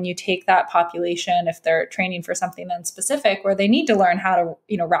hesitation when you take that population, if they're training for something then specific, where they need to learn how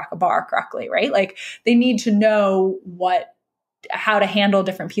to, rack a bar correctly, right? They need to know what how to handle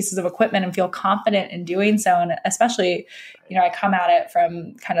different pieces of equipment and feel confident in doing so. And especially, I come at it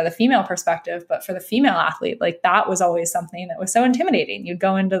from kind of the female perspective, but for the female athlete, like that was always something that was so intimidating. You'd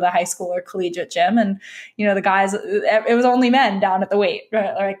go into the high school or collegiate gym and, the guys, it was only men down at the weight,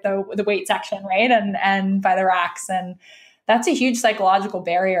 right? Like the weight section, right? And by the racks. And that's a huge psychological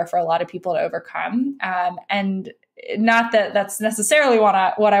barrier for a lot of people to overcome. And not that that's necessarily what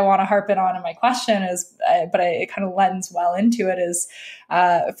I want to harp it on in my question is, but it kind of lends well into it is,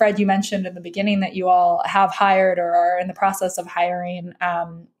 Fred, you mentioned in the beginning that you all have hired or are in the process of hiring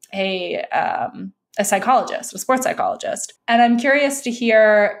a psychologist, a sports psychologist. And I'm curious to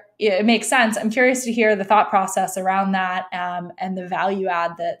hear, it makes sense. I'm curious to hear the thought process around that and the value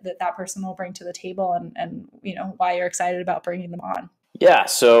add that person will bring to the table and why you're excited about bringing them on. Yeah.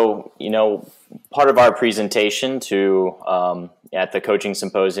 So, part of our presentation to at the coaching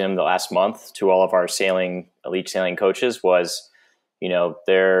symposium the last month to all of our elite sailing coaches was,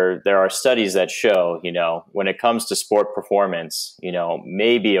 there are studies that show, when it comes to sport performance,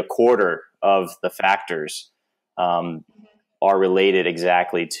 maybe a quarter of the factors are related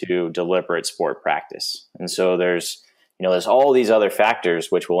exactly to deliberate sport practice. And so there's all these other factors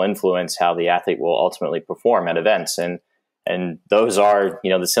which will influence how the athlete will ultimately perform at events. And those are,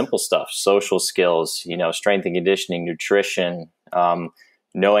 the simple stuff, social skills, strength and conditioning, nutrition,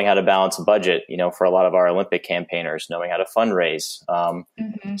 knowing how to balance a budget, for a lot of our Olympic campaigners, knowing how to fundraise.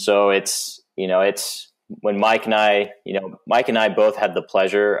 So it's when Mike and I both had the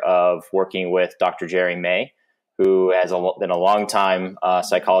pleasure of working with Dr. Jerry May, who has been a long time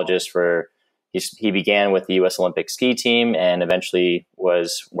psychologist he began with the U.S. Olympic ski team and eventually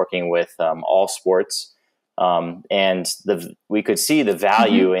was working with all sports. And we could see the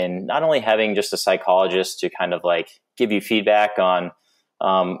value in not only having just a psychologist to kind of like give you feedback on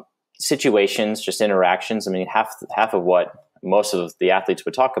situations, just interactions. I mean, half of what most of the athletes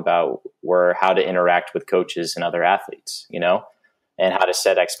would talk about were how to interact with coaches and other athletes, and how to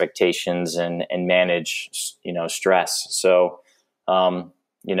set expectations and manage, stress. So,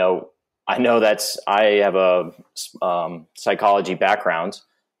 I know I have a psychology background.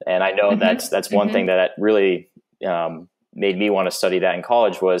 And I know that's one thing that really made me want to study that in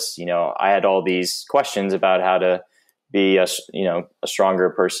college was, I had all these questions about how to be a stronger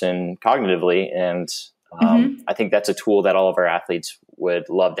person cognitively. And I think that's a tool that all of our athletes would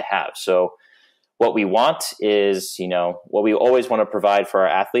love to have. So what we want is, what we always want to provide for our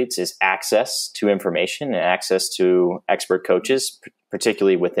athletes is access to information and access to expert coaches,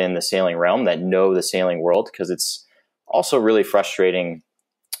 particularly within the sailing realm that know the sailing world, because it's also really frustrating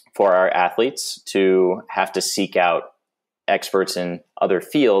for our athletes to have to seek out experts in other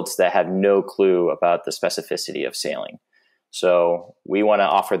fields that have no clue about the specificity of sailing. So we want to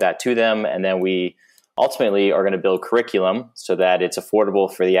offer that to them. And then we ultimately are going to build curriculum so that it's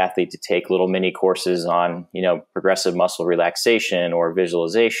affordable for the athlete to take little mini courses on, progressive muscle relaxation or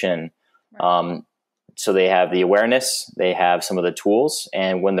visualization. Right. So they have the awareness, they have some of the tools,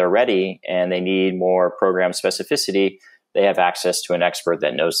 and when they're ready and they need more program specificity, they have access to an expert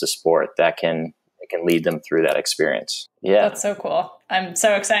that knows the sport that can lead them through that experience. Yeah. That's so cool. I'm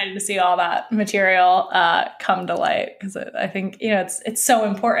so excited to see all that material come to light because I think, it's so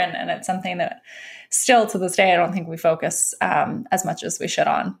important and it's something that still to this day, I don't think we focus as much as we should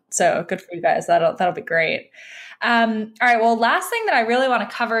on. So good for you guys. That'll be great. All right. Well, last thing that I really want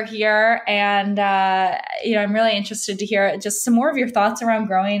to cover here, and I'm really interested to hear just some more of your thoughts around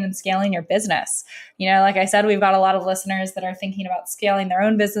growing and scaling your business. Like I said, we've got a lot of listeners that are thinking about scaling their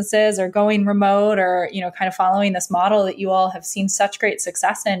own businesses or going remote or, kind of following this model that you all have seen such great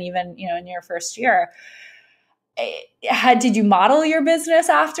success in, even, in your first year. Did you model your business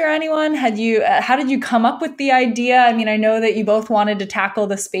after anyone? How did you come up with the idea? I mean, I know that you both wanted to tackle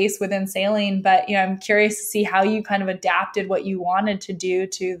the space within sailing, but I'm curious to see how you kind of adapted what you wanted to do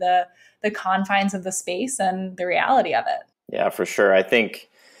to the confines of the space and the reality of it. Yeah, for sure. I think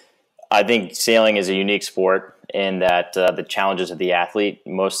sailing is a unique sport in that the challenges of the athlete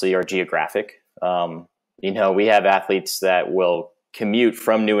mostly are geographic. We have athletes that will commute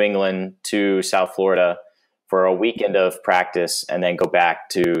from New England to South Florida for a weekend of practice and then go back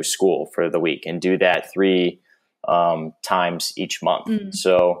to school for the week and do that 3 times each month.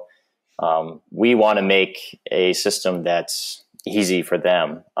 So we want to make a system that's easy for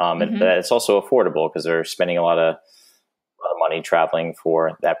them and that it's also affordable because they're spending a lot of money traveling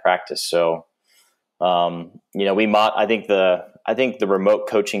for that practice. So I think the remote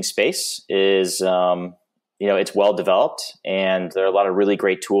coaching space is it's well developed and there are a lot of really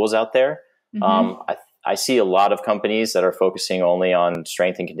great tools out there. I see a lot of companies that are focusing only on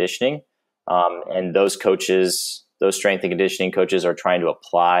strength and conditioning. And those coaches, those strength and conditioning coaches are trying to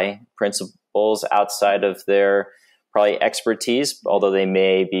apply principles outside of their probably expertise, although they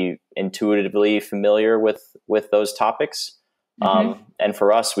may be intuitively familiar with those topics. And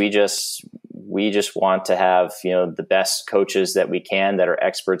for us, we just want to have, the best coaches that we can that are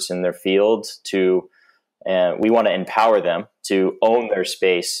experts in their field we want to empower them to own their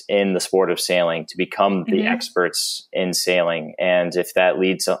space in the sport of sailing, to become the experts in sailing. And if that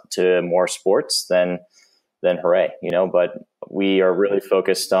leads to more sports, then hooray, but we are really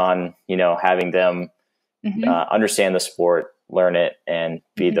focused on, having them understand the sport, learn it, and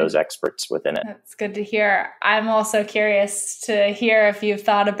be those experts within it. That's good to hear. I'm also curious to hear if you've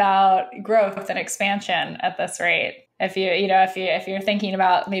thought about growth and expansion at this rate. If you're thinking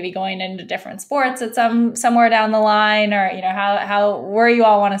about maybe going into different sports at somewhere down the line, or where you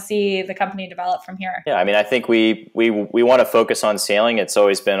all want to see the company develop from here. Yeah, I mean, I think we want to focus on sailing. It's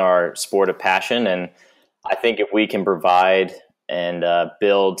always been our sport of passion, and I think if we can provide and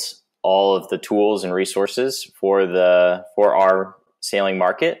build all of the tools and resources for our sailing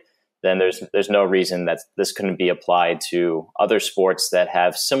market, then there's no reason that this couldn't be applied to other sports that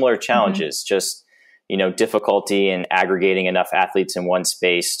have similar challenges. Just difficulty in aggregating enough athletes in one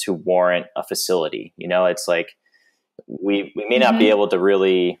space to warrant a facility. It's like we may not be able to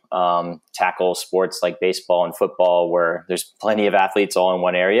really tackle sports like baseball and football, where there's plenty of athletes all in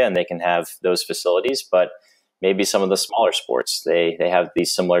one area and they can have those facilities, but maybe some of the smaller sports, they have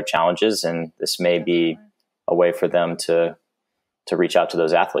these similar challenges, and this may be a way for them to reach out to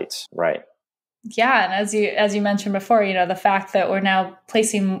those athletes. Right. Yeah. And as you mentioned before, the fact that we're now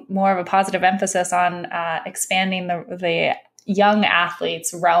placing more of a positive emphasis on expanding the young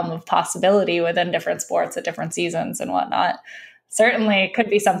athletes' realm of possibility within different sports at different seasons and whatnot, certainly could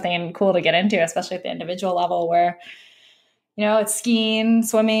be something cool to get into, especially at the individual level where, it's skiing,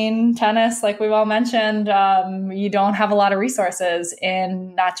 swimming, tennis, like we've all mentioned. You don't have a lot of resources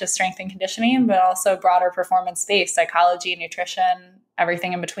in not just strength and conditioning, but also broader performance space, psychology, nutrition,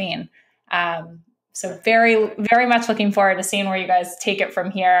 everything in between. So very, very much looking forward to seeing where you guys take it from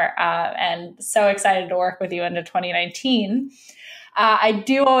here, and so excited to work with you into 2019. I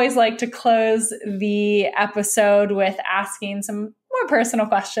do always like to close the episode with asking some more personal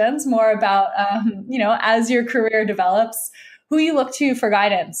questions, more about, as your career develops, who you look to for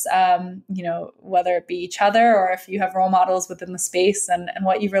guidance, whether it be each other or if you have role models within the space, and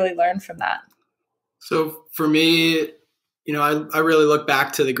what you've really learned from that. So for me, I really look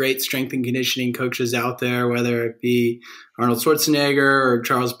back to the great strength and conditioning coaches out there, whether it be Arnold Schwarzenegger or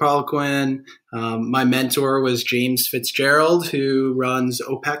Charles Poliquin. My mentor was James Fitzgerald, who runs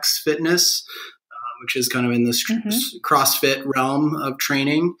OPEX Fitness, which is kind of in this CrossFit realm of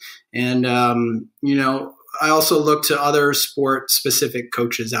training. And, I also look to other sport-specific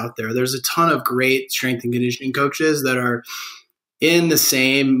coaches out there. There's a ton of great strength and conditioning coaches that are in the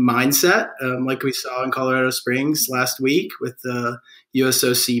same mindset, like we saw in Colorado Springs last week with the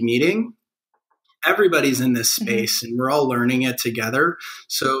USOC meeting. Everybody's in this space and we're all learning it together.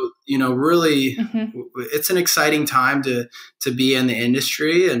 So, really, it's an exciting time to be in the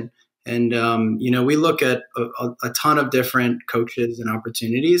industry. And we look at a ton of different coaches and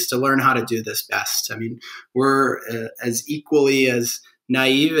opportunities to learn how to do this best. I mean, we're as equally as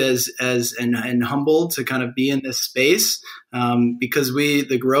naive and humbled to kind of be in this space, because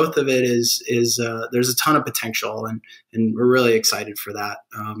the growth of it is there's a ton of potential, and we're really excited for that.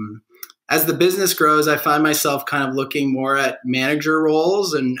 As the business grows, I find myself kind of looking more at manager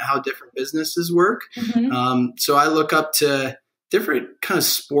roles and how different businesses work. So I look up to different kind of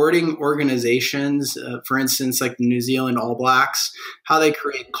sporting organizations, for instance, like the New Zealand All Blacks, how they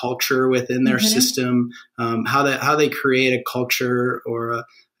create culture within their system, how they create a culture or a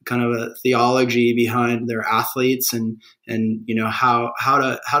kind of a theology behind their athletes, and how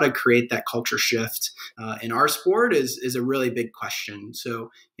to create that culture shift in our sport is a really big question. So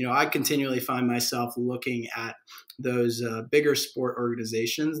I continually find myself looking at those bigger sport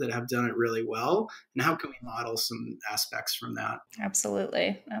organizations that have done it really well, and how can we model some aspects from that?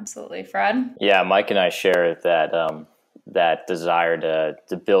 Absolutely, Fred. Yeah, Mike and I share that desire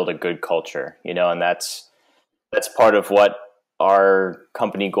to build a good culture, and that's part of what our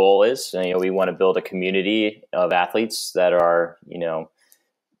company goal is. We want to build a community of athletes that are,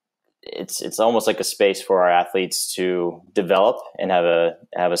 it's almost like a space for our athletes to develop and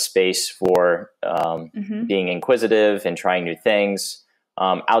have a space for being inquisitive and trying new things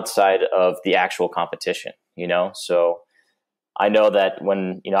outside of the actual competition. So I know that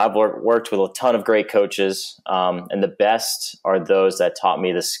when, I've worked with a ton of great coaches, and the best are those that taught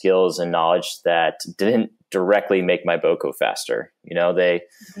me the skills and knowledge that didn't directly make my boat go faster.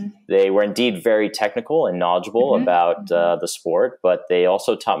 They were indeed very technical and knowledgeable about the sport, but they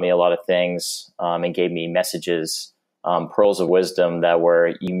also taught me a lot of things, and gave me messages, pearls of wisdom that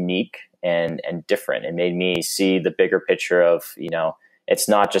were unique and different. It made me see the bigger picture of, it's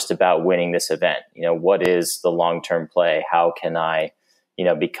not just about winning this event. What is the long-term play? How can I,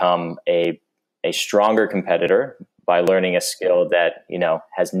 become a stronger competitor by learning a skill that,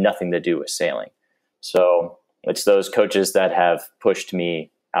 has nothing to do with sailing. So it's those coaches that have pushed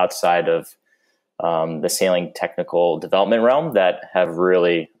me outside of the sailing technical development realm that have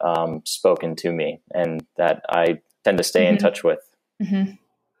really spoken to me and that I tend to stay in touch with.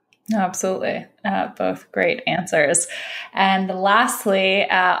 Absolutely. Both great answers. And lastly,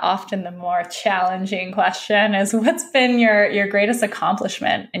 often the more challenging question is, what's been your greatest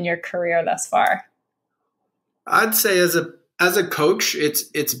accomplishment in your career thus far? I'd say as a coach,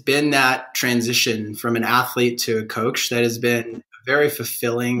 it's been that transition from an athlete to a coach that has been a very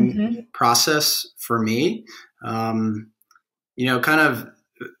fulfilling process for me. Kind of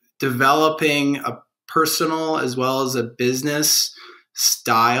developing a personal as well as a business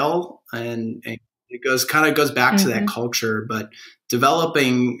style, and it goes back to that culture, but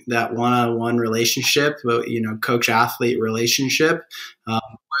developing that one-on-one relationship, coach athlete relationship, where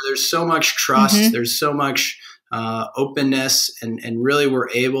there's so much trust, there's so much openness, and really we're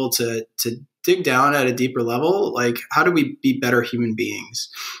able to dig down at a deeper level. Like, how do we be better human beings,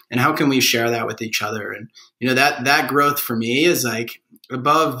 and how can we share that with each other? And that growth for me is like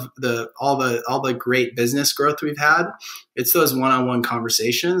above all the great business growth we've had. It's those one-on-one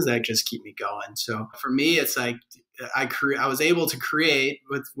conversations that just keep me going. So for me, it's like I was able to create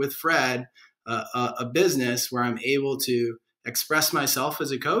with Fred a business where I'm able to express myself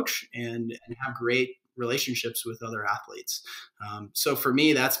as a coach and have great relationships with other athletes. So for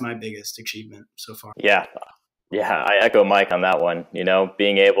me, that's my biggest achievement so far. Yeah, I echo Mike on that one.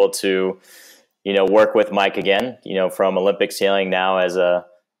 Being able to work with Mike again, from Olympic Sailing now as a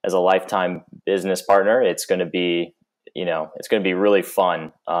lifetime business partner, it's going to be really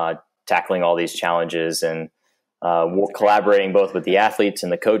fun tackling all these challenges and collaborating both with the athletes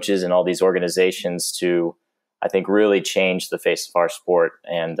and the coaches and all these organizations to, I think, really change the face of our sport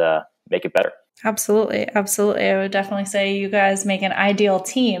and make it better. Absolutely. I would definitely say you guys make an ideal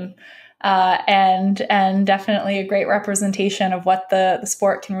team. And definitely a great representation of what the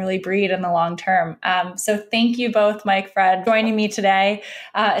sport can really breed in the long term. So thank you both, Mike, Fred, joining me today.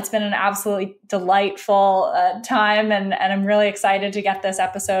 It's been an absolutely delightful time, and I'm really excited to get this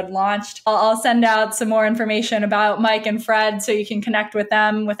episode launched. I'll send out some more information about Mike and Fred so you can connect with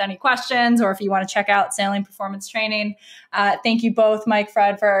them with any questions, or if you want to check out Sailing Performance Training. Thank you both, Mike,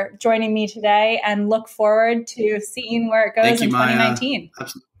 Fred, for joining me today, and look forward to seeing where it goes in 2019.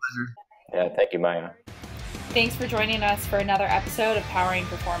 Absolutely. Pleasure. Yeah, thank you, Maya. Thanks for joining us for another episode of Powering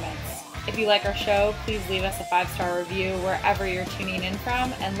Performance. If you like our show, please leave us a 5-star review wherever you're tuning in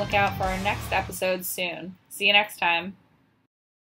from, and look out for our next episode soon. See you next time.